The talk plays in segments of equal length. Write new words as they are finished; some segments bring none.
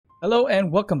Hello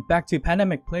and welcome back to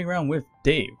Pandemic Playground with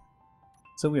Dave.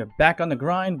 So we are back on the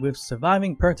grind with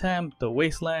surviving Pertam, the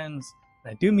wastelands,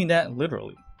 and I do mean that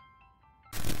literally.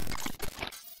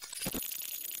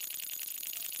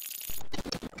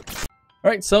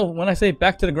 Alright, so when I say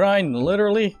back to the grind,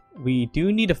 literally, we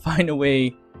do need to find a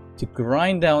way to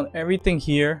grind down everything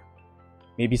here,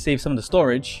 maybe save some of the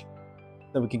storage,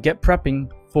 so we can get prepping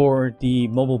for the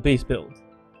mobile base build.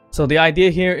 So the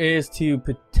idea here is to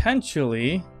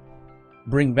potentially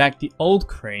bring back the old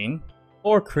crane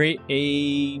or create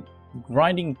a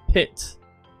grinding pit.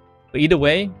 But either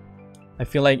way, I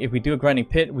feel like if we do a grinding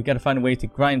pit, we gotta find a way to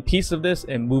grind a piece of this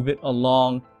and move it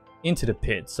along into the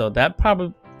pit. So that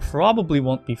probably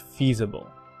won't be feasible.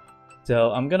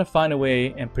 So I'm gonna find a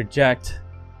way and project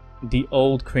the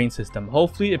old crane system.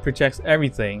 Hopefully it projects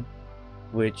everything,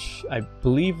 which I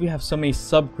believe we have so many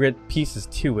subgrid pieces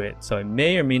to it. So I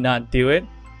may or may not do it.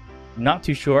 Not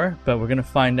too sure, but we're gonna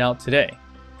find out today.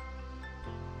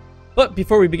 But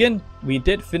before we begin, we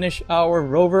did finish our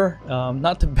rover.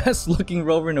 Not the best looking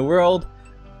rover in the world,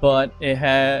 but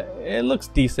it looks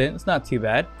decent. It's not too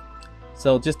bad.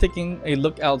 So just taking a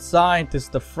look outside, this is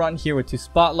the front here with two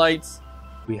spotlights.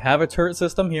 We have a turret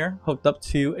system here hooked up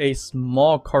to a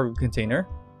small cargo container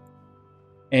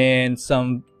and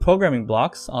some programming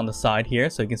blocks on the side here,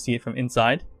 so you can see it from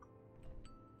inside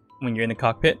when you're in the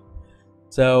cockpit.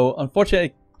 So unfortunately,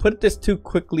 I put this too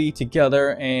quickly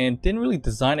together and didn't really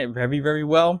design it very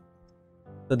well.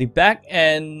 So the back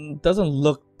end doesn't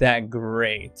look that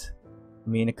great. I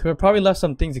mean, it could have probably left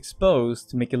some things exposed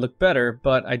to make it look better,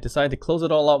 but I decided to close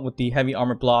it all up with the heavy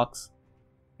armor blocks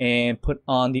and put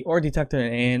on the ore detector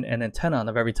and an antenna on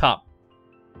the very top.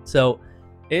 So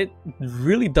it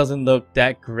really doesn't look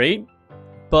that great,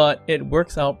 but it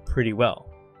works out pretty well.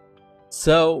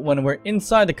 So when we're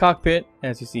inside the cockpit,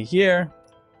 as you see here,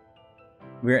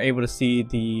 we're able to see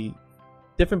the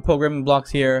different programming blocks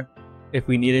here. If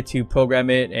we needed to program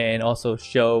it and also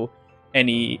show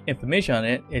any information on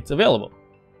it, it's available.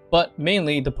 But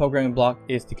mainly the programming block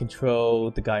is to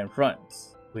control the guy in front,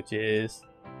 which is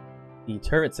the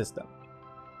turret system.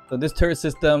 So this turret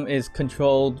system is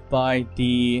controlled by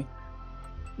the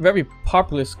very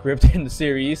popular script in the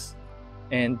series,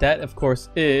 and that of course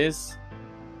is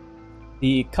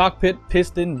the cockpit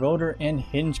piston rotor and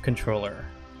hinge controller.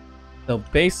 So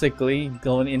basically,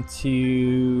 going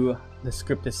into the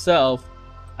script itself,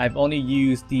 I've only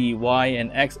used the Y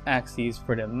and X axes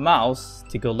for the mouse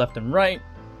to go left and right,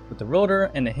 with the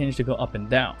rotor and the hinge to go up and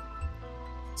down.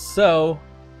 So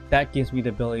that gives me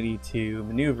the ability to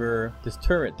maneuver this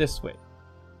turret this way.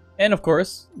 And of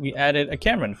course, we added a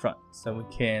camera in front so we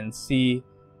can see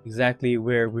exactly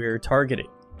where we're targeting.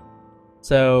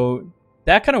 So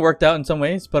that kind of worked out in some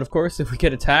ways, but of course, if we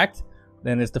get attacked,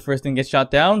 then it's the first thing gets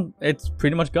shot down, it's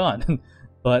pretty much gone.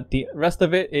 But the rest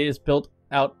of it is built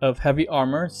out of heavy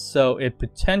armor, so it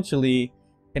potentially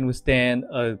can withstand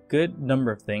a good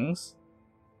number of things,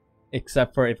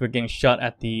 except for if we're getting shot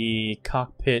at the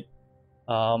cockpit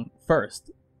first.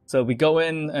 So if we go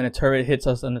in and a turret hits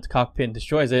us in the cockpit and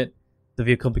destroys it, the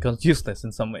vehicle becomes useless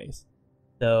in some ways.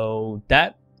 So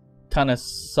that kind of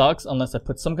sucks unless I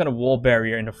put some kind of wall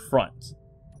barrier in the front.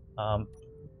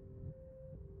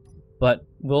 But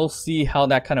we'll see how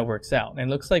that kind of works out. And it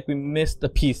looks like we missed a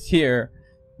piece here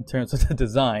in terms of the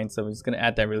design, so we're just going to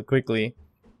add that really quickly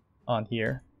on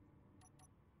here.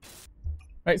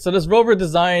 Right, so this rover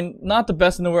design, not the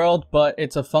best in the world, but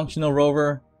it's a functional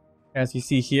rover. As you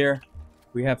see here,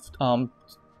 we have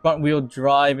front wheel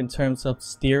drive in terms of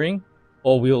steering.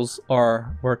 All wheels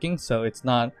are working, so it's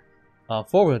not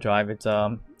four wheel drive, it's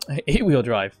 8-wheel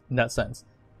drive in that sense.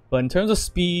 But in terms of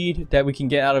speed that we can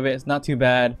get out of it, it's not too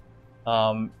bad.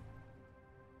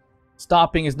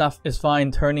 Stopping is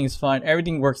fine, turning is fine,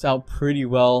 everything works out pretty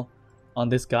well on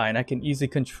this guy, and I can easily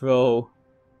control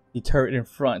the turret in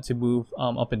front to move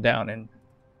up and down. And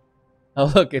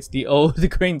oh look, it's the old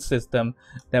crane system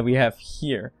that we have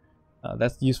here.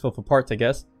 That's useful for parts, I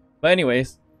guess. But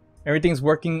anyways, everything's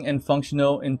working and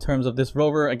functional in terms of this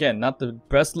rover. Again, not the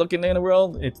best looking in the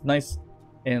world. It's nice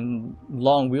and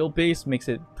long wheelbase, makes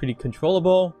it pretty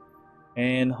controllable.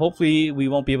 And hopefully we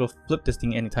won't be able to flip this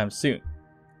thing anytime soon.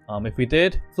 If we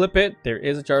did flip it, there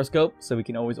is a gyroscope, so we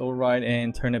can always override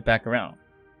and turn it back around.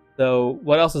 So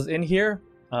what else is in here?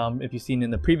 If you've seen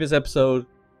in the previous episode,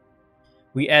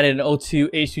 we added an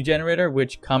O2 H2 generator,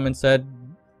 which Common said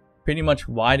pretty much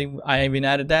why did I even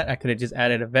added that. I could have just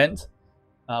added a vent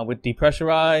with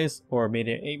depressurize, or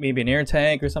maybe an air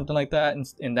tank or something like that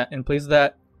in place of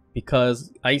that,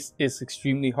 because ice is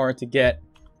extremely hard to get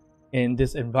in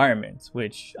this environment,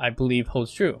 which I believe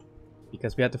holds true,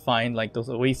 because we have to find like those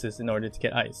oases in order to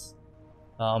get ice.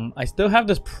 I still have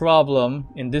this problem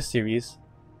in this series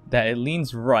that it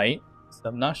leans right, so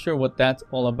I'm not sure what that's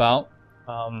all about.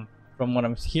 From what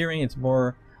I'm hearing, it's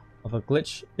more of a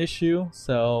glitch issue,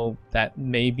 so that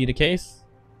may be the case.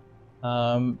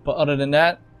 But other than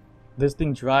that, this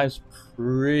thing drives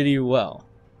pretty well.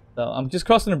 So I'm just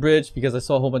crossing the bridge because I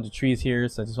saw a whole bunch of trees here,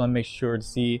 so I just want to make sure to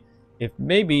see if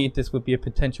maybe this would be a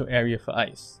potential area for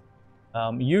ice.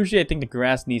 Usually I think the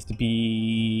grass needs to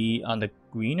be on the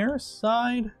greener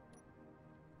side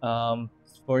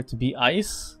for it to be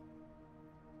ice.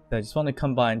 So I just want to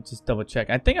come by and just double check.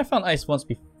 I think I found ice once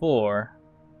before,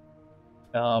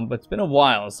 but it's been a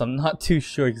while, so I'm not too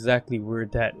sure exactly where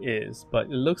that is. But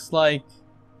it looks like,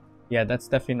 yeah, that's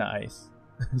definitely not ice.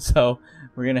 So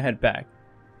we're gonna head back.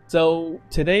 So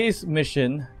today's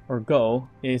mission or goal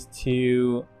is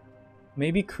to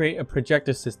maybe create a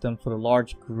projector system for the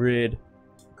large grid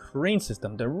crane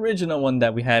system, the original one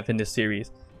that we have in this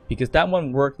series, because that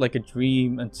one worked like a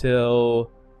dream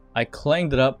until I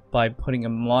clanged it up by putting a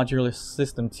modular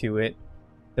system to it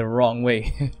the wrong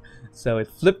way. So it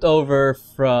flipped over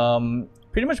from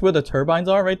pretty much where the turbines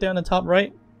are, right there on the top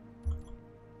right,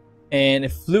 and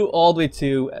it flew all the way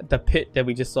to the pit that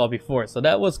we just saw before. So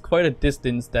that was quite a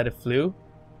distance that it flew.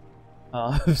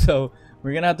 So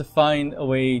we're gonna have to find a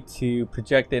way to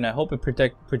project it, and I hope it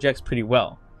projects pretty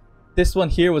well. This one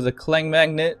here was a clang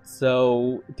magnet,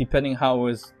 so depending how it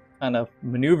was kind of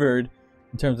maneuvered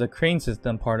in terms of the crane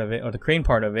system part of it, or the crane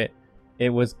part of it, it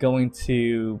was going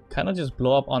to kind of just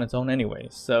blow up on its own anyway.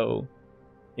 So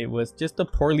it was just a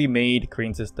poorly made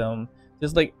crane system,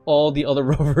 just like all the other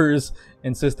rovers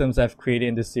and systems I've created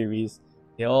in this series.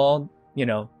 They all, you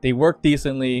know, they work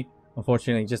decently.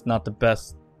 Unfortunately, just not the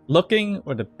best looking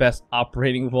or the best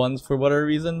operating ones for whatever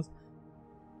reasons.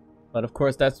 But of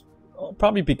course, that's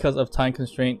probably because of time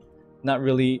constraint, not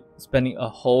really spending a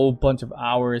whole bunch of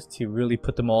hours to really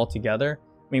put them all together.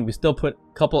 I mean, we still put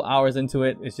a couple hours into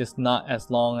it. It's just not as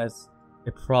long as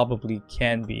it probably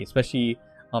can be, especially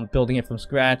building it from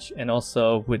scratch and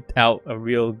also without a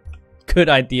real good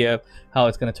idea of how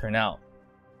it's going to turn out.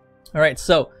 All right,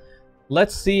 so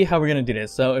let's see how we're going to do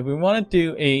this. So if we want to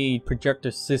do a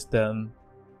projector system,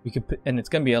 we could put, and it's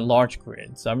going to be a large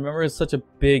grid. So I remember it's such a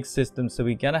big system, so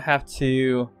we're going to have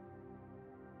to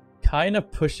kind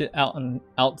of push it out and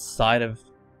outside of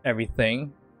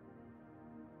everything,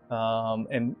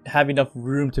 and have enough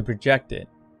room to project it.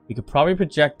 We could probably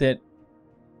project it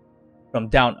from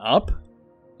down up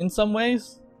in some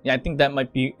ways. Yeah, I think that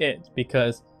might be it,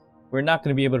 because we're not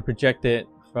going to be able to project it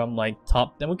from like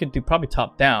top. Then we could do probably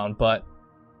top down, but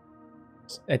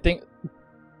I think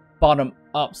bottom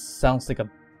up sounds like a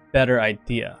better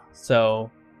idea.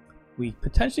 So we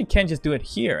potentially can just do it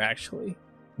here, actually,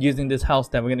 using this house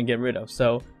that we're going to get rid of.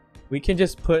 So we can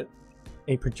just put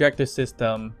a projector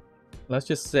system, let's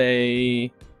just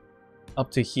say up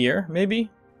to here,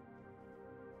 maybe,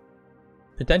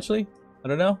 potentially. I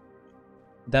don't know,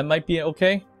 that might be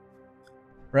okay,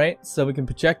 right? So we can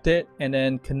project it and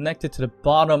then connect it to the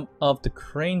bottom of the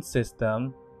crane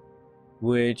system,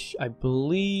 which I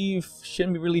believe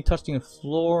shouldn't be really touching the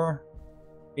floor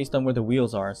based on where the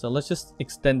wheels are. So let's just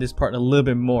extend this part a little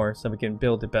bit more so we can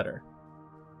build it better.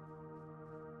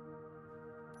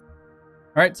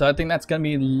 Alright, so I think that's gonna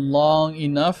be long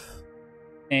enough,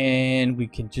 and we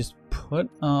can just put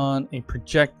on a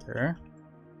projector,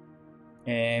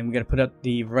 and we gotta put it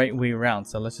the right way around.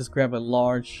 So let's just grab a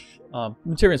large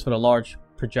materials for the large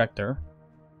projector,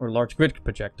 or large grid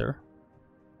projector.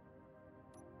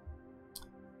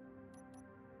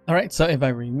 Alright, so if I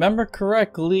remember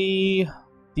correctly,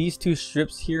 these two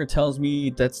strips here tells me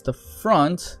that's the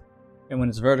front, and when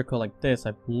it's vertical like this,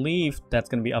 I believe that's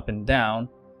gonna be up and down.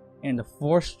 And the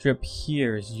fourth strip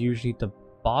here is usually the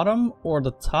bottom or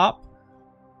the top,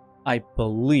 I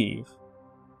believe.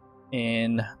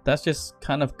 And that's just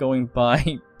kind of going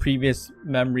by previous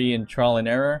memory and trial and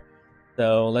error.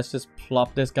 So let's just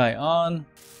plop this guy on,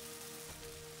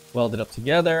 weld it up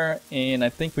together, and I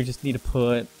think we just need to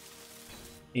put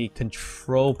a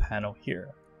control panel here.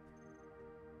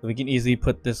 So we can easily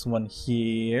put this one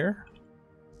here,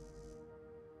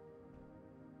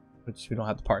 which we don't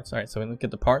have the parts. Alright, so we look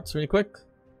at the parts really quick.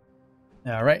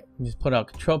 Alright, we just put our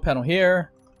control panel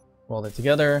here, weld it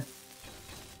together,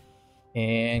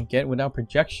 and get without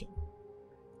projection.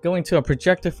 Going to a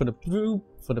projector for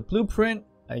the blueprint,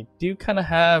 I do kind of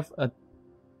have a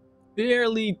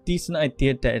fairly decent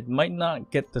idea that it might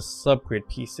not get the subgrid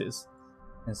pieces,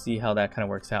 and see how that kind of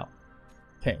works out.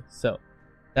 Okay, so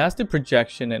that's the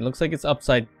projection. It looks like it's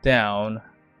upside down.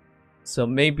 So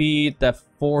maybe that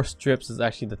 4 strips is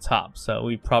actually the top. So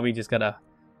we probably just gotta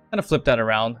kind of flip that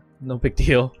around. No big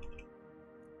deal.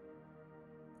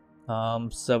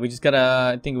 So we just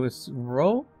gotta, I think it was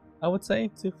row, I would say,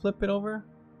 to flip it over.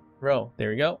 Row, there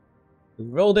we go. We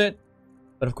rolled it.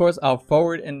 But of course, our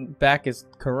forward and back is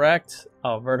correct.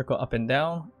 Our vertical up and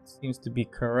down seems to be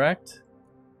correct.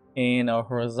 And our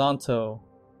horizontal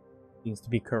seems to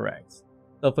be correct.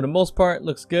 So for the most part,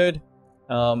 looks good.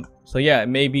 So yeah,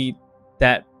 maybe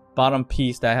that bottom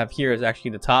piece that I have here is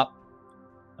actually the top.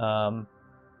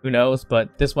 Who knows?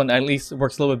 But this one at least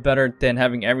works a little bit better than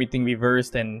having everything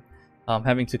reversed and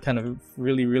having to kind of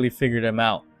really figure them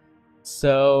out.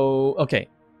 So, okay.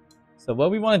 So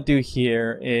what we want to do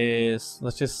here is,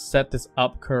 let's just set this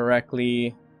up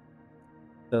correctly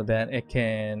so that it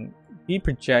can be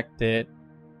projected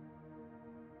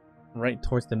right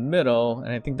towards the middle.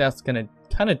 And I think that's going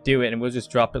to kind of do it, and we'll just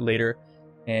drop it later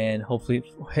and hopefully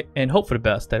hope for the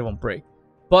best that it won't break.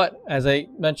 But as I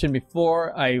mentioned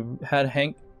before, I had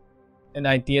Hank an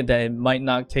idea that it might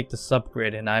not take the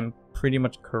subgrid, and I'm pretty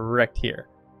much correct here.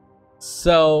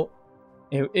 So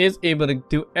it is able to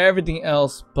do everything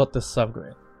else but the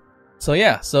subgrid. So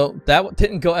yeah, so that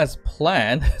didn't go as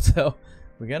planned. So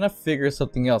we're gonna figure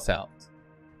something else out.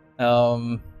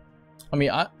 I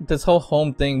mean, this whole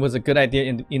home thing was a good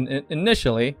idea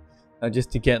initially,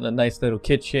 just to get a nice little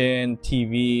kitchen,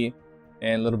 TV,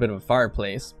 and a little bit of a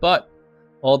fireplace. But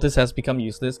all this has become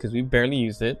useless because we barely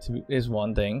use it. Is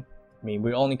one thing. I mean,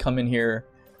 we only come in here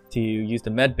to use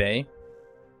the med bay.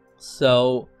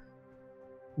 So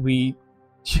we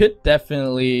should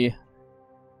definitely,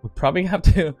 we'll probably have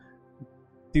to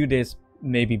do this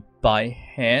maybe by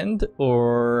hand,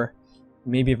 or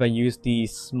maybe if I use the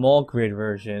small grid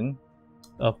version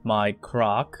of my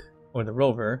croc or the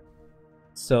rover,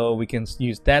 so we can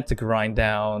use that to grind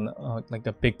down like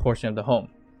a big portion of the home,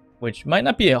 which might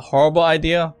not be a horrible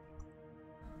idea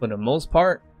for the most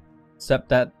part, except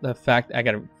that the fact I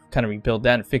gotta kind of rebuild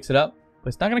that and fix it up, but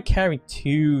it's not gonna carry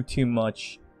too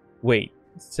much weight.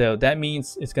 So that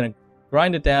means it's gonna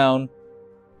grind it down,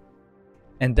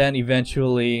 and then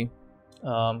eventually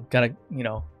gotta, you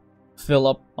know, fill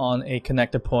up on a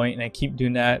connector point, and I keep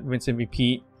doing that, rinse and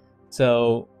repeat.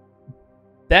 So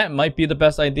that might be the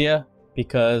best idea,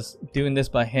 because doing this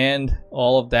by hand,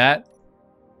 all of that,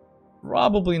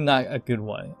 probably not a good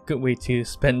way to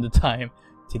spend the time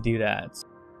to do that.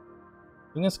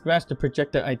 I'm gonna scratch the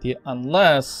projector idea,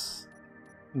 unless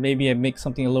maybe I make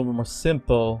something a little bit more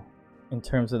simple in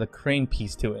terms of the crane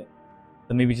piece to it.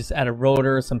 So maybe just add a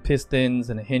rotor, some pistons,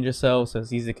 and a hinge or so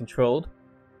it's easily controlled,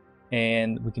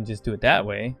 and we can just do it that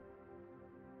way.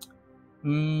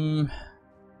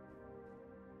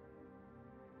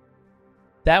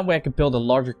 That way I could build a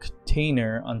larger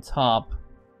container on top,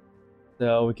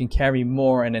 so we can carry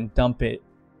more and then dump it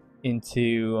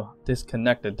into this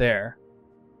connector there.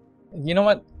 You know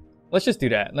what? Let's just do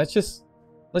that. Let's just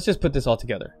put this all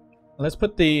together. Let's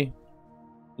put the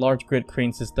large grid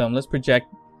crane system. Let's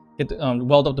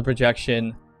weld up the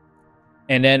projection,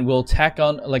 and then we'll tack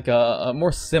on like a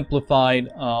more simplified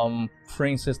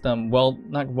crane system. Well,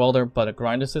 not welder, but a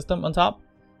grinder system on top.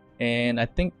 And I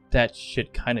think that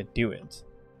should kind of do it.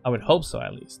 I would hope so,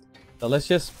 at least. So let's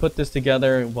just put this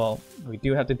together. Well, we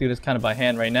do have to do this kind of by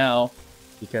hand right now,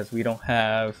 because we don't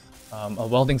have a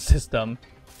welding system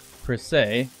per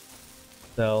se.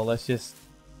 So let's just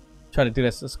try to do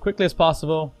this as quickly as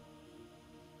possible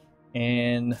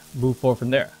and move forward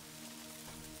from there.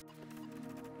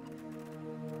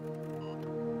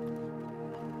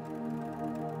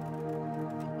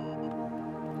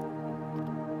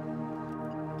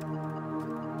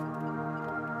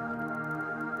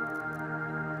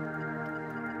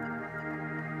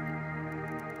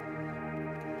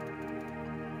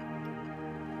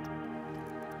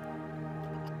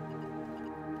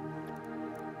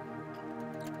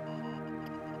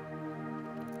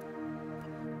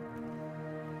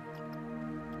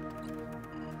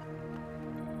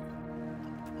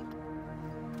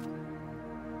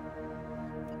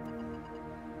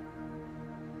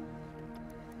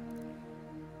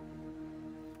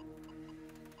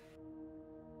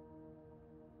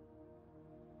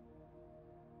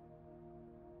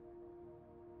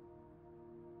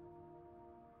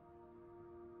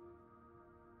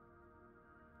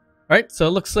 Alright, so it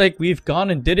looks like we've gone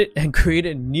and did it and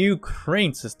created a new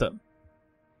crane system.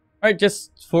 Alright,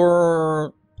 just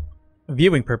for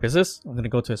viewing purposes, I'm going to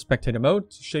go to a spectator mode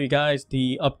to show you guys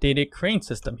the updated crane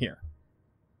system here.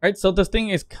 Alright, so this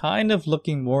thing is kind of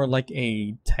looking more like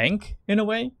a tank in a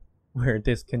way, where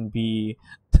this can be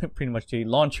pretty much a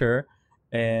launcher,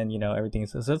 and you know, everything.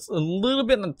 So it's a little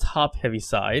bit on the top heavy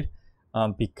side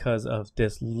because of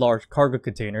this large cargo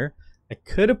container. I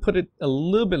could have put it a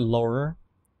little bit lower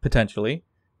potentially,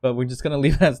 but we're just gonna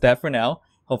leave it as that for now.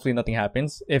 Hopefully nothing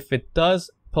happens. If it does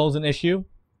pose an issue,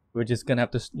 we're just gonna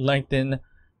have to lengthen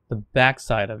the back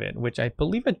side of it, which I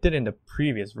believe I did in the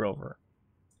previous rover.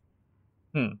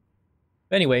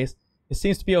 Anyways, it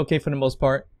seems to be okay for the most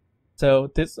part. So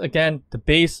this, again, the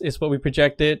base is what we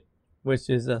projected, which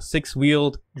is a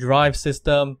 6-wheeled drive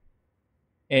system.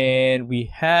 And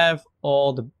we have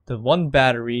all the one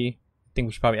battery. I think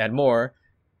we should probably add more.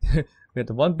 We have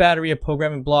the one battery, a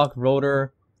programming block,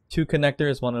 rotor, 2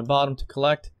 connectors, one on the bottom to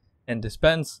collect and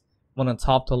dispense, one on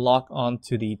top to lock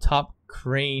onto the top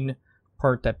crane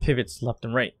part that pivots left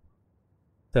and right.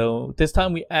 So this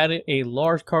time we added a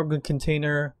large cargo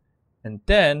container, and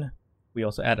then we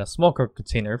also add a small cargo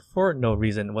container for no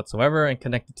reason whatsoever and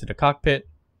connect it to the cockpit,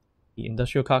 the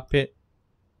industrial cockpit.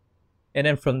 And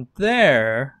then from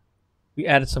there, we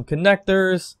added some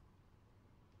connectors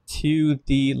to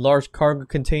the large cargo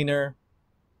container,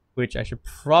 which I should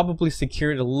probably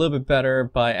secure it a little bit better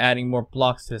by adding more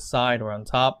blocks to the side or on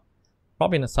top.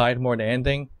 Probably on the side more than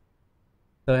anything.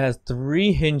 So it has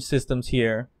 3 hinge systems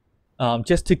here,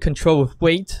 just to control with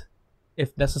weight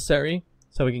if necessary.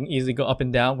 So we can easily go up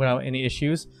and down without any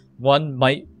issues. One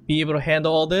might be able to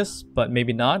handle all this, but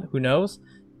maybe not, who knows.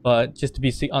 But just to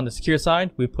be on the secure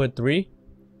side, we put 3.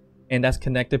 And that's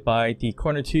connected by the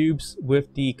corner tubes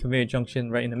with the conveyor junction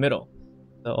right in the middle.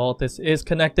 So all this is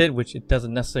connected, which it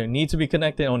doesn't necessarily need to be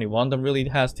connected. Only one of them really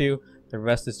has to. The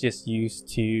rest is just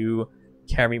used to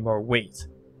carry more weight.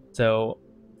 So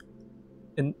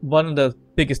and one of the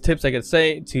biggest tips I could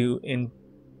say to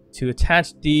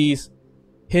attach these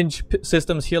hinge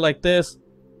systems here like this,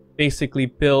 basically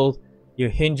build your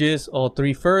hinges all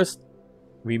 3 first,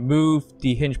 remove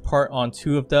the hinge part on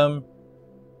 2 of them,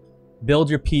 build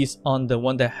your piece on the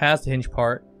one that has the hinge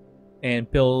part,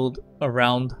 and build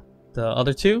around the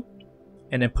other 2,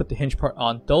 and then put the hinge part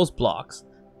on those blocks.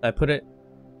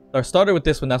 I started with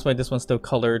this one, that's why this one's still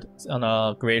colored on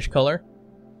a grayish color,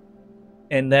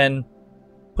 and then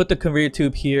put the conveyor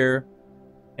tube here,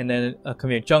 and then a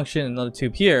conveyor junction, another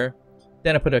tube here.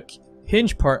 Then I put a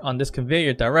hinge part on this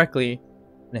conveyor directly,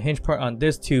 and a hinge part on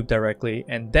this tube directly,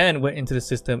 and then went into the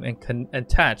system and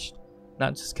attached,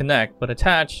 not just connect, but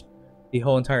attached the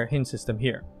whole entire hinge system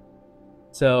here.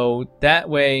 So that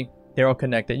way they're all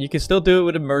connected. You can still do it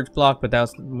with a merge block, but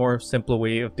that's a more simple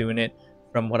way of doing it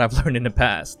from what I've learned in the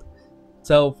past.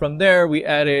 So from there we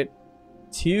added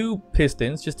 2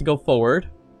 pistons just to go forward,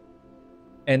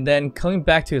 and then coming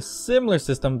back to a similar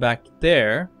system back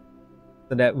there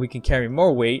so that we can carry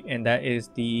more weight, and that is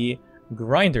the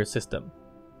grinder system.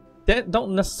 That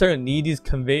don't necessarily need these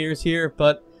conveyors here,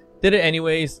 but did it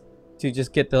anyways to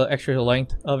just get the extra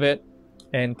length of it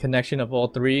and connection of all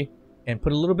 3, and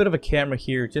put a little bit of a camera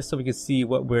here just so we can see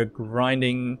what we're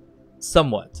grinding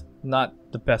somewhat. Not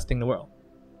the best thing in the world,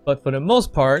 but for the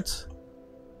most part,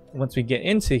 once we get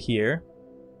into here,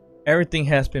 everything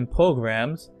has been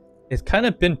programmed. It's kind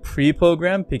of been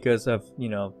pre-programmed because of, you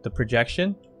know, the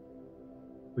projection,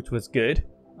 which was good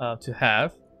to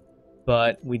have.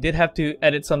 But we did have to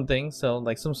edit some things, so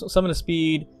like some of the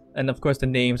speed, and of course the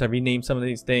names. I renamed some of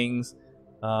these things,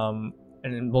 and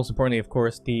then most importantly, of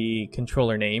course, the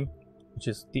controller name, which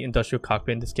is the industrial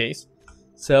cockpit in this case.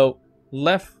 So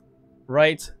left,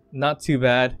 right, not too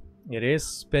bad. It is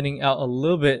spinning out a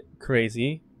little bit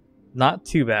crazy, not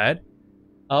too bad.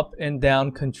 Up and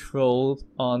down controlled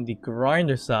on the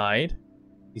grinder side,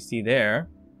 you see there.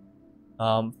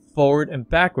 Forward and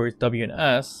backwards, W and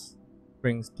S,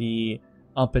 brings the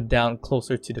up and down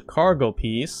closer to the cargo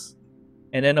piece.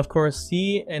 And then of course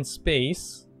C and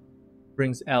space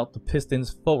brings out the pistons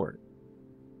forward.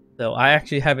 So I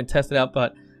actually haven't tested out,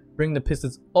 but bring the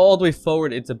pistons all the way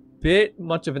forward, it's a bit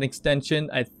much of an extension.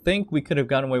 I think we could have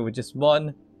gotten away with just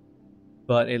 1.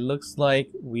 But it looks like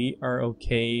we are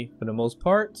okay for the most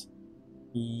part.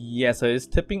 Yeah, so it's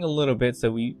tipping a little bit,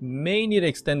 so we may need to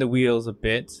extend the wheels a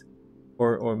bit,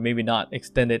 or maybe not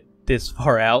extend it this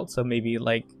far out. So maybe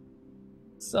like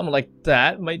something like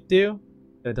that might do.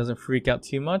 So it doesn't freak out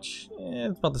too much.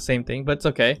 It's about the same thing, but it's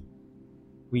okay.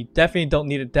 We definitely don't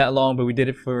need it that long, but we did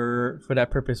it for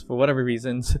that purpose for whatever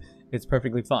reasons. It's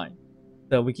perfectly fine.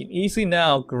 So we can easily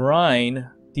now grind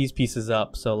these pieces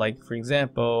up. So like for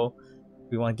example,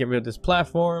 we want to get rid of this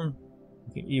platform,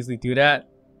 we can easily do that,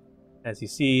 as you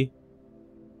see,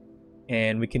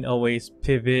 and we can always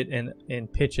pivot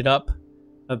and pitch it up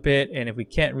a bit, and if we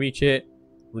can't reach it,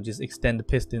 we'll just extend the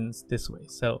pistons this way.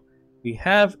 So we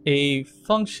have a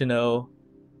functional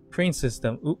crane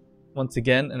system. Oop, once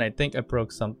again, and I think I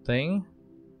broke something,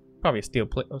 probably a steel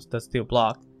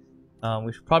block.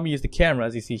 We should probably use the camera,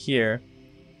 as you see here,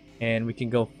 and we can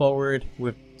go forward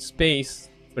with space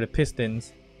for the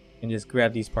pistons. and just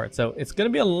grab these parts. So it's going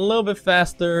to be a little bit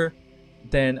faster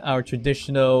than our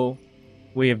traditional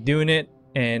way of doing it,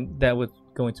 and that was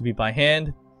going to be by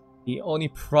hand. The only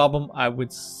problem I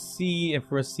would see and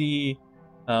foresee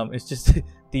is just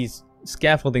these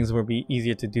scaffoldings will be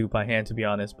easier to do by hand, to be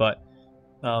honest. But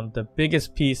the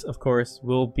biggest piece, of course,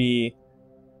 will be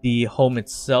the home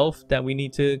itself that we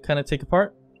need to kind of take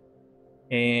apart.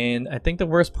 And I think the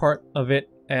worst part of it,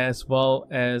 as well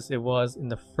as it was in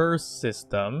the first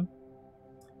system,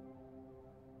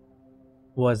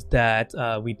 was that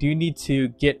we do need to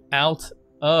get out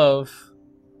of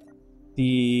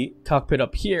the cockpit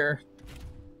up here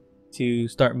to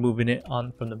start moving it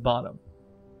on from the bottom.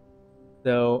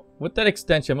 So with that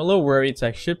extension, I'm a little worried, so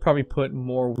I should probably put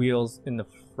more wheels in the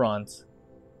front,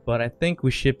 but I think we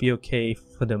should be okay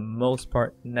for the most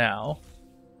part now.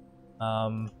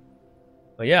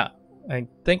 But yeah, I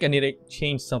think I need to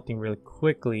change something really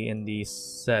quickly in these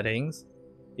settings,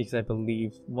 because I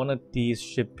believe one of these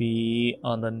should be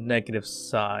on the negative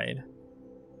side.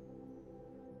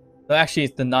 So actually,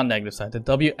 it's the non-negative side. The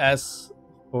WS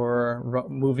for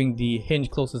moving the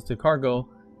hinge closest to cargo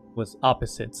was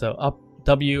opposite. So up,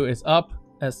 W is up,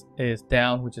 S is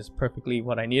down, which is perfectly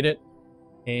what I needed.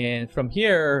 And from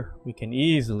here, we can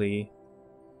easily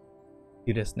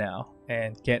do this now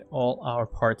and get all our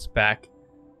parts back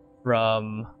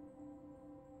from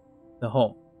the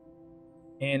home.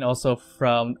 And also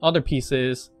from other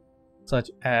pieces, such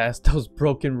as those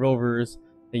broken rovers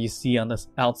that you see on the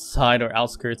outside or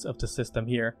outskirts of the system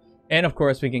here. And of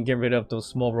course, we can get rid of those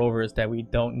small rovers that we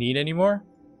don't need anymore.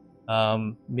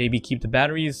 Maybe keep the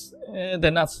batteries. They're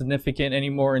not significant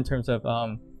anymore in terms of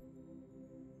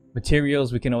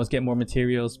materials. We can always get more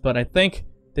materials, but I think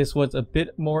this was a bit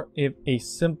more of a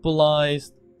simplified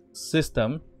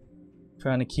system,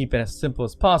 trying to keep it as simple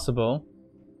as possible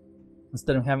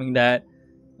instead of having that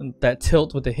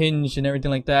tilt with the hinge and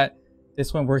everything like that.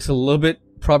 This one works a little bit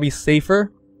probably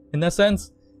safer in that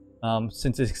sense.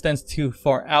 Since it extends too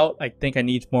far out, I think I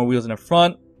need more wheels in the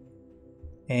front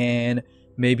and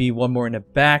maybe one more in the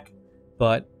back,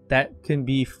 but that can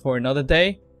be for another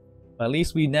day. But at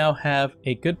least we now have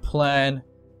a good plan,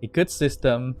 a good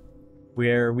system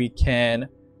where we can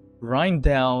grind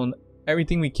down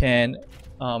everything we can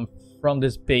from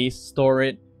this base, store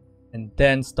it, and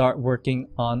then start working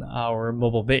on our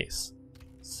mobile base.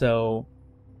 So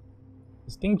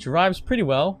this thing drives pretty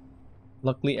well.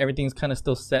 Luckily, everything's kind of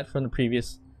still set from the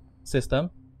previous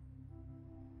system.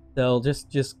 So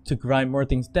just to grind more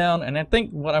things down. And I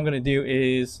think what I'm going to do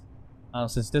is,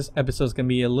 since this episode is going to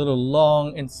be a little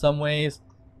long in some ways,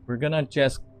 we're going to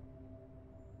just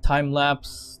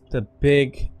time-lapse the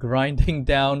big grinding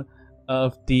down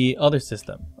of the other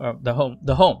system, or the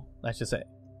home, I should say.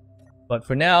 But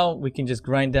for now, we can just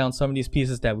grind down some of these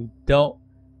pieces that we don't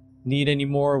need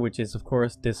anymore, which is, of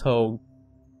course, this whole,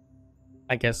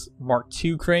 I guess, Mark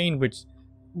II crane, which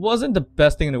wasn't the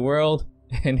best thing in the world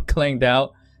and clanged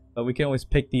out, but we can always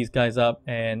pick these guys up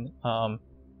and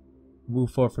move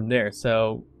forward from there.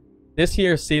 So this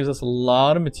here saves us a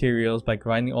lot of materials by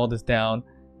grinding all this down.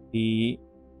 I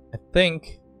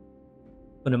think,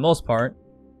 for the most part,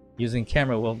 using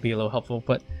camera will be a little helpful,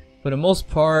 but for the most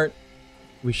part,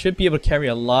 we should be able to carry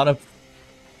a lot of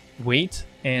weight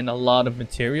and a lot of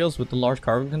materials with the large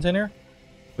cargo container,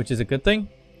 which is a good thing.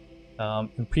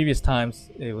 In previous times,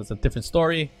 it was a different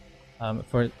story.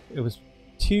 It was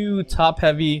too top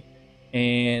heavy,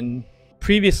 and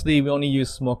previously we only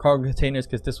used small cargo containers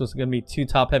because this was going to be too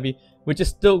top heavy, which it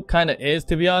still kind of is,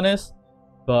 to be honest.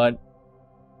 But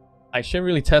I should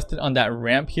really test it on that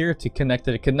ramp here to connect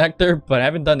to the connector, but I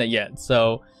haven't done that yet.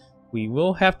 So we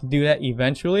will have to do that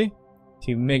eventually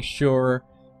to make sure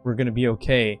we're going to be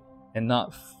okay and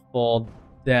not fall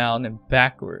down and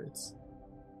backwards.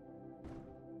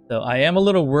 So I am a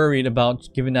little worried about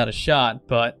giving that a shot,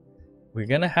 but we're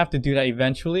going to have to do that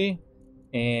eventually.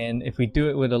 And if we do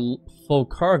it with a full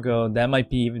cargo, that might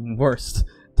be even worse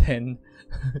than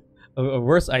a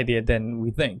worse idea than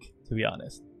we think, to be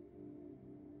honest.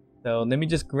 So let me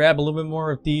just grab a little bit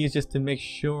more of these just to make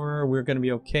sure we're going to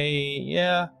be okay.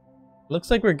 Yeah, looks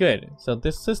like we're good. So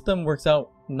this system works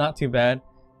out not too bad.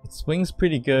 It swings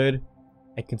pretty good.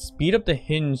 I can speed up the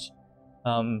hinge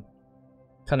kind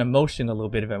of motion a little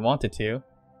bit if I wanted to.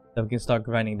 So we can start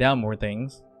grinding down more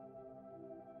things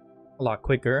a lot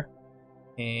quicker.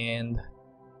 And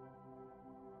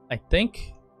I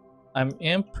think I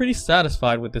am pretty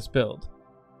satisfied with this build.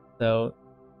 So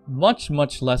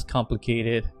much less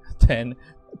complicated than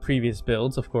previous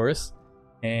builds, of course,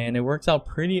 and it works out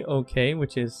pretty okay,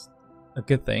 which is a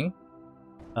good thing.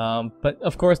 But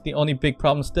of course, the only big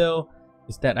problem still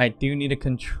is that I do need to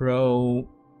control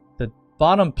the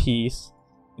bottom piece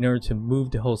in order to move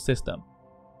the whole system,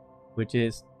 which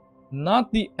is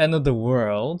not the end of the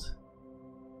world,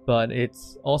 but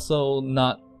it's also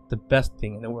not the best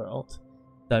thing in the world.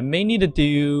 So I may need to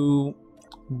do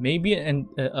maybe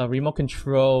a remote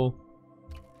control.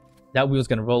 That wheel's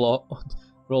gonna roll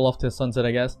off to the sunset,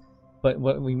 I guess. But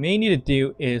what we may need to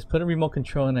do is put a remote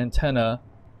control and antenna.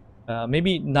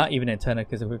 Maybe not even antenna,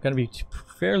 because we're gonna be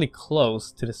fairly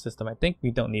close to the system. I think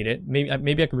we don't need it.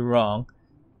 Maybe I could be wrong,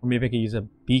 or maybe I could use a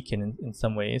beacon in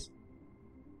some ways.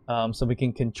 So we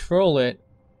can control it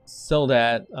so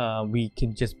that we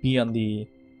can just be on the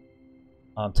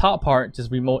top part,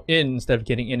 just remote in instead of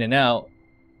getting in and out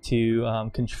to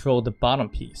control the bottom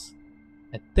piece.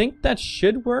 I think that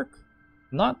should work.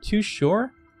 Not too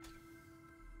sure.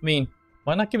 I mean,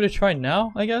 why not give it a try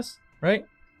now, I guess, right?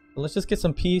 But let's just get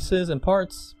some pieces and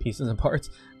parts. Let's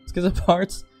get some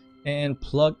parts and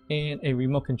plug in a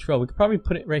remote control. We could probably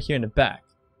put it right here in the back.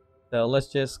 So let's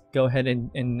just go ahead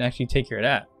and actually take care of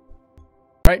that.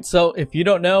 Alright, so if you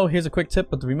don't know, here's a quick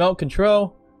tip with the remote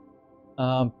control.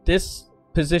 This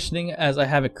positioning as I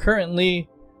have it currently,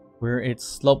 where it's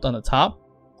sloped on the top,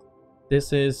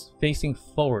 this is facing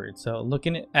forward. So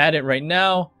looking at it right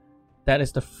now, that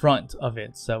is the front of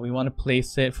it. So we want to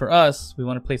place it, for us, we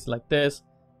want to place it like this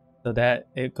so that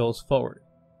it goes forward.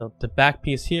 So the back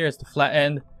piece here is the flat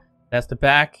end. That's the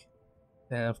back.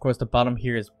 And of course the bottom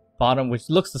here is bottom, which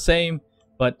looks the same,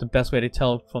 but the best way to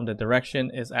tell from the direction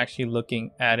is actually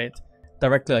looking at it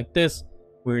directly like this,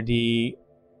 where the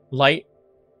light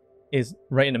is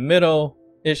right in the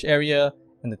middle-ish area,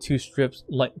 and the two strip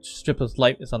of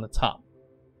light is on the top.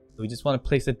 So we just want to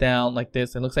place it down like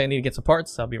this. It looks like I need to get some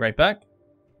parts, so I'll be right back.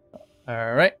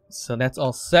 Alright, so that's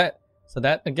all set. So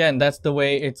that, again, that's the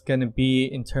way it's going to be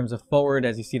in terms of forward,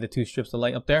 as you see the two strips of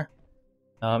light up there.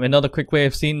 Another quick way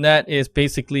of seeing that is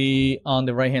basically on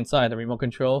the right hand side, the remote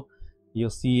control. You'll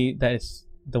see that it's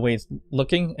the way it's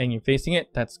looking and you're facing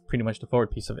it. That's pretty much the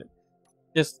forward piece of it.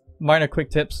 Just minor quick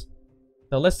tips.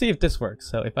 So let's see if this works.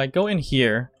 So if I go in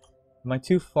here, am I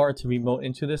too far to remote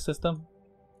into this system?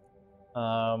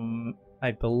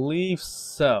 I believe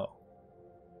so.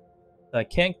 I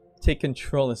can't take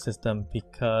control of the system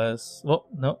because, well,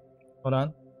 no, hold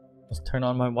on. Let's turn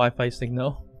on my Wi-Fi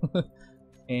signal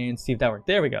and see if that works.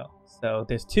 There we go. So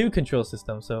there's two control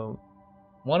systems. So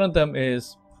one of them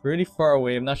is pretty far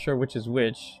away. I'm not sure which is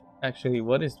which. Actually,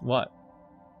 what is what?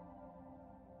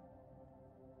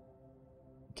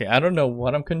 Okay, I don't know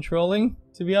what I'm controlling,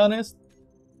 to be honest.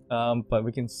 But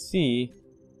we can see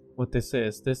what this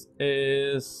is. This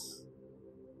is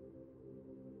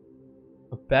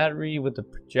a battery with a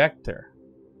projector.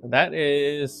 That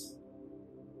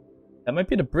might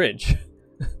be the bridge,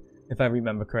 if I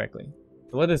remember correctly.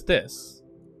 So what is this?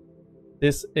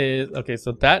 This is, okay,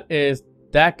 so that is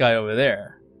that guy over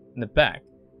there in the back.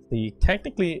 So you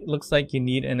technically, looks like you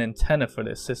need an antenna for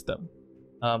this system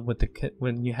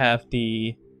when you have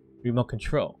the remote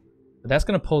control. But that's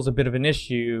going to pose a bit of an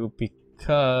issue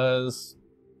because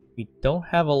we don't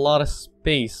have a lot of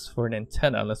space for an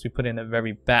antenna unless we put it in the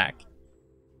very back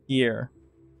here,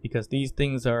 because these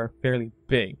things are fairly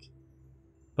big.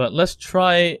 But let's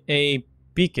try a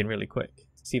beacon really quick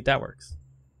to see if that works.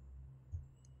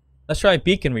 Let's try a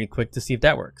beacon really quick to see if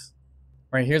that works.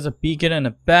 Alright, here's a beacon in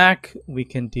the back. We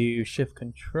can do shift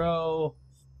control.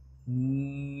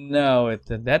 No,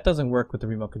 that doesn't work with the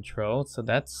remote control, so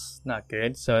that's not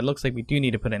good. So it looks like we do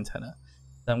need to put antenna.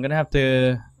 So I'm gonna have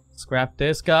to scrap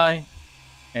this guy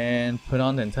and put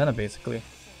on the antenna basically.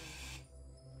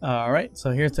 Alright,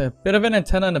 so here's a bit of an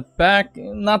antenna in the back.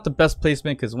 Not the best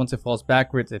placement because once it falls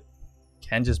backwards it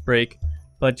can just break.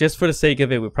 But just for the sake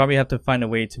of it, we'll probably have to find a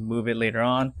way to move it later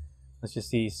on. Let's just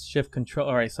see, shift control.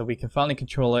 Alright, so we can finally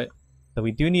control it. So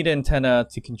we do need an antenna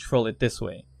to control it this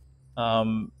way.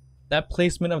 That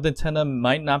placement of the antenna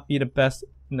might not be the best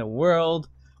in the world.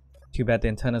 Too bad the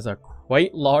antennas are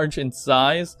quite large in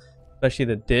size, especially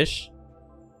the dish.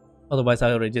 Otherwise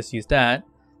I would have just used that.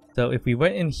 So if we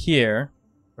went in here,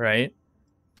 right,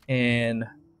 and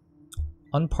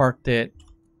unparked it,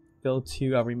 go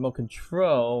to our remote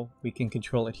control, we can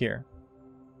control it here.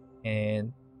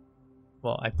 And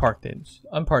well, I parked it,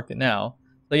 unparked it now.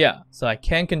 So yeah, so I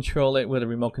can control it with a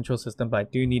remote control system, but I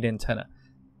do need an antenna.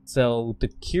 So the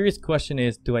curious question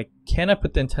is, can I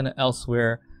put the antenna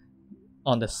elsewhere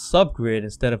on the subgrid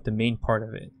instead of the main part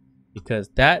of it? Because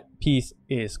that piece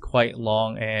is quite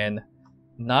long and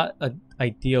not an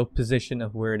ideal position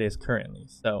of where it is currently.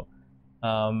 So,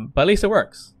 but at least it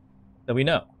works, so we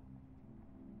know.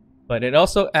 But it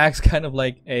also acts kind of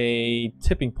like a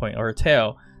tipping point or a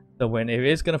tail. So when it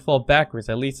is gonna fall backwards,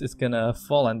 at least it's gonna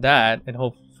fall on that and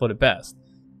hope for the best.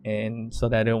 and so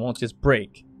that it won't just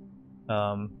break.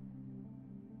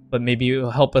 But maybe it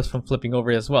will help us from flipping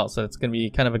over as well, so it's going to be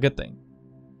kind of a good thing.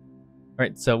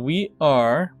 Alright, so we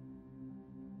are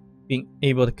being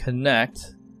able to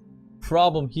connect.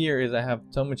 Problem here is I have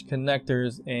so much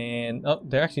connectors, and oh,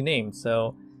 they're actually named.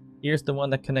 So here's the one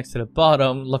that connects to the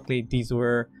bottom. Luckily these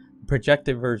were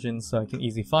projected versions, so I can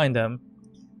easily find them.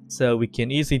 So we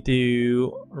can easily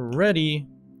do ready,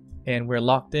 and we're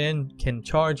locked in, can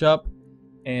charge up,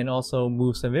 and also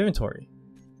move some inventory.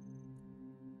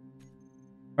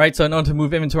 Alright, so in order to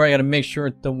move inventory, I gotta make sure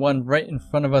the one right in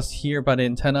front of us here by the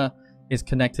antenna is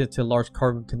connected to large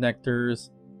cargo connectors.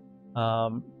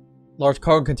 Large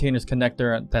cargo containers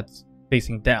connector that's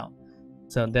facing down.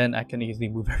 So then I can easily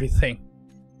move everything.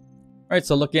 Alright,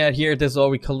 so looking at here, this is all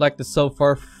we collected so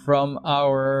far from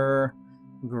our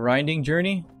grinding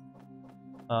journey.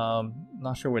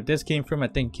 Not sure where this came from. I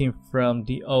think it came from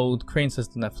the old crane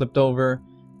system that flipped over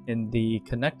in the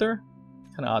connector.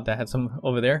 Kind of odd that had some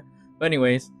over there. But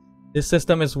anyways, this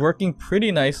system is working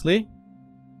pretty nicely.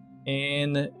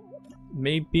 And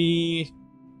maybe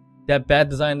that bad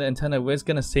design of the antenna is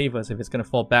going to save us if it's going to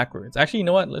fall backwards. Actually, you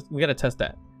know what? We got to test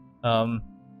that.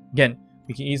 Again,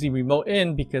 we can easily remote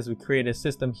in because we created a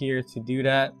system here to do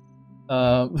that.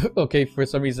 Okay, for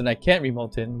some reason I can't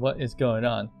remote in. What is going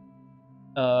on?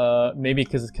 Maybe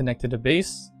because it's connected to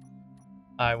base.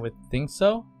 I would think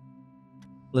so.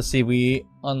 Let's see, we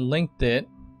unlinked it.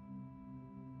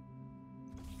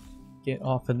 Get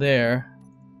off of there.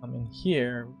 I'm in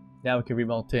here. Now we can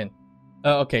remote in.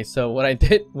 Okay, so what I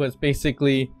did was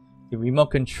basically the remote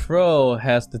control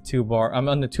has the toolbar. I'm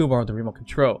on the toolbar of the remote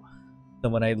control. So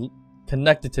when I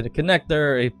connected to the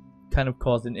connector, it kind of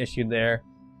caused an issue there.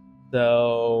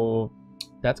 So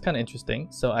that's kind of interesting.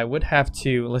 So I would have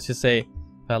to, let's just say,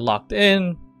 if I locked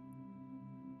in,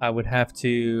 I would have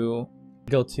to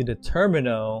go to the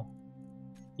terminal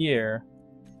here.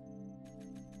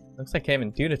 Looks like I can't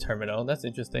even do the terminal. That's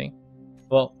interesting.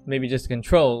 Well, maybe just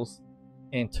controls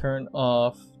and turn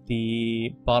off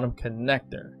the bottom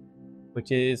connector,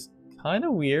 which is kind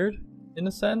of weird in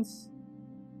a sense,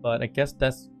 but I guess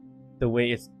that's the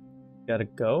way it's gotta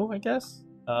go, I guess.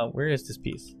 Where is this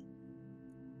piece?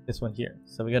 This one here.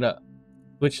 So we gotta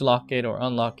switch lock it or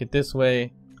unlock it this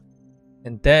way,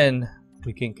 and then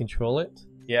we can control it.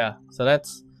 Yeah, so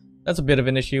that's a bit of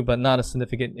an issue, but not a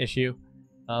significant issue.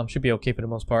 Should be okay for the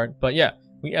most part. But yeah,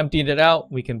 we emptied it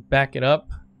out. We can back it up,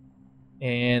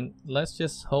 and let's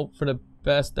just hope for the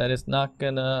best that it's not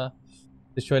gonna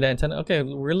destroy the antenna. Okay,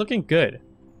 we're looking good.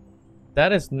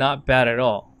 That is not bad at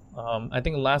all. I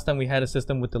think last time we had a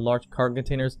system with the large cargo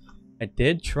containers, I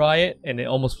did try it and it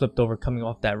almost flipped over coming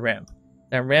off that ramp.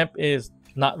 That ramp is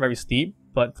not very steep,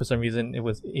 but for some reason it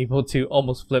was able to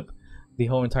almost flip the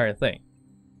whole entire thing.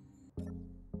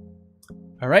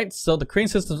 Alright, so the crane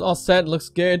system's all set, looks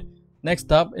good.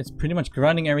 Next up, it's pretty much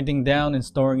grinding everything down and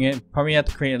storing it. Probably have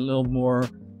to create a little more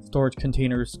storage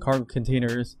containers, cargo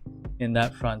containers in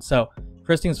that front. So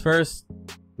first things first,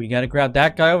 we gotta grab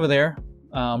that guy over there,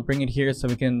 bring it here so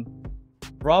we can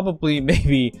probably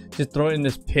maybe just throw it in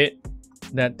this pit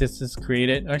that this is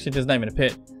created. Actually, there's not even a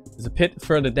pit. There's a pit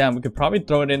further down. We could probably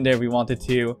throw it in there if we wanted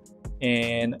to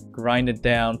and grind it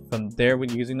down from there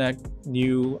with using that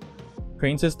new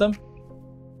crane system.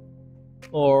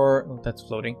 Or, oh, that's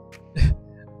floating.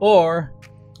 Or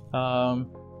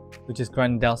we just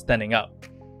grind it down standing up.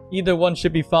 Either one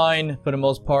should be fine for the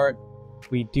most part.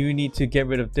 We do need to get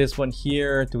rid of this one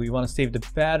here. Do we want to save the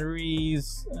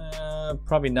batteries?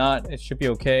 Probably not. It should be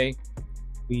okay.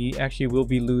 We actually will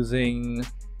be losing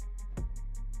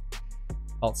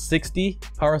about 60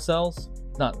 power cells.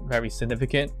 Not very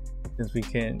significant since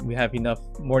we have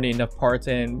more than enough parts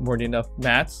and more than enough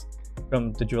mats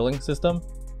from the drilling system.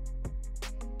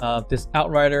 This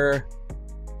Outrider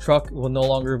truck will no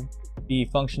longer be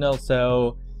functional,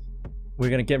 so we're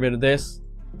gonna get rid of this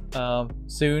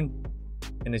soon.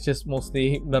 And it's just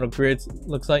mostly metal grids,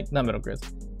 looks like. Not metal grids,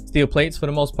 steel plates for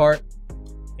the most part.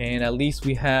 And at least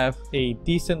we have a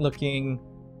decent looking,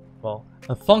 well,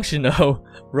 a functional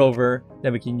rover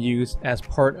that we can use as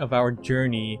part of our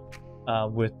journey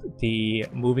with the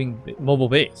mobile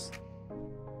base.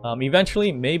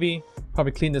 Eventually, maybe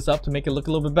probably clean this up to make it look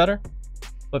a little bit better.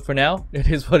 But for now, it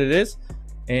is what it is.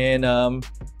 And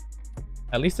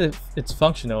at least it's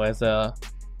functional as a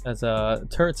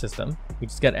turret system. We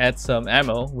just gotta add some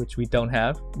ammo, which we don't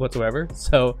have whatsoever,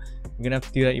 so we're gonna have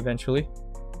to do that eventually.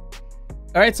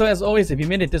 Alright, so as always, if you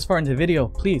made it this far into the video,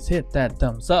 please hit that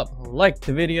thumbs up, like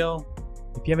the video.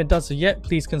 If you haven't done so yet,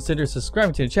 please consider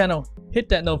subscribing to the channel, hit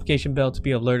that notification bell to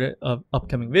be alerted of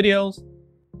upcoming videos.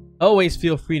 Always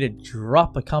feel free to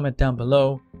drop a comment down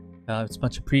below, It's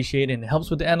much appreciated and it helps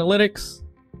with the analytics.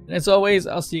 And as always,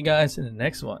 I'll see you guys in the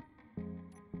next one.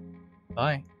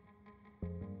 Bye.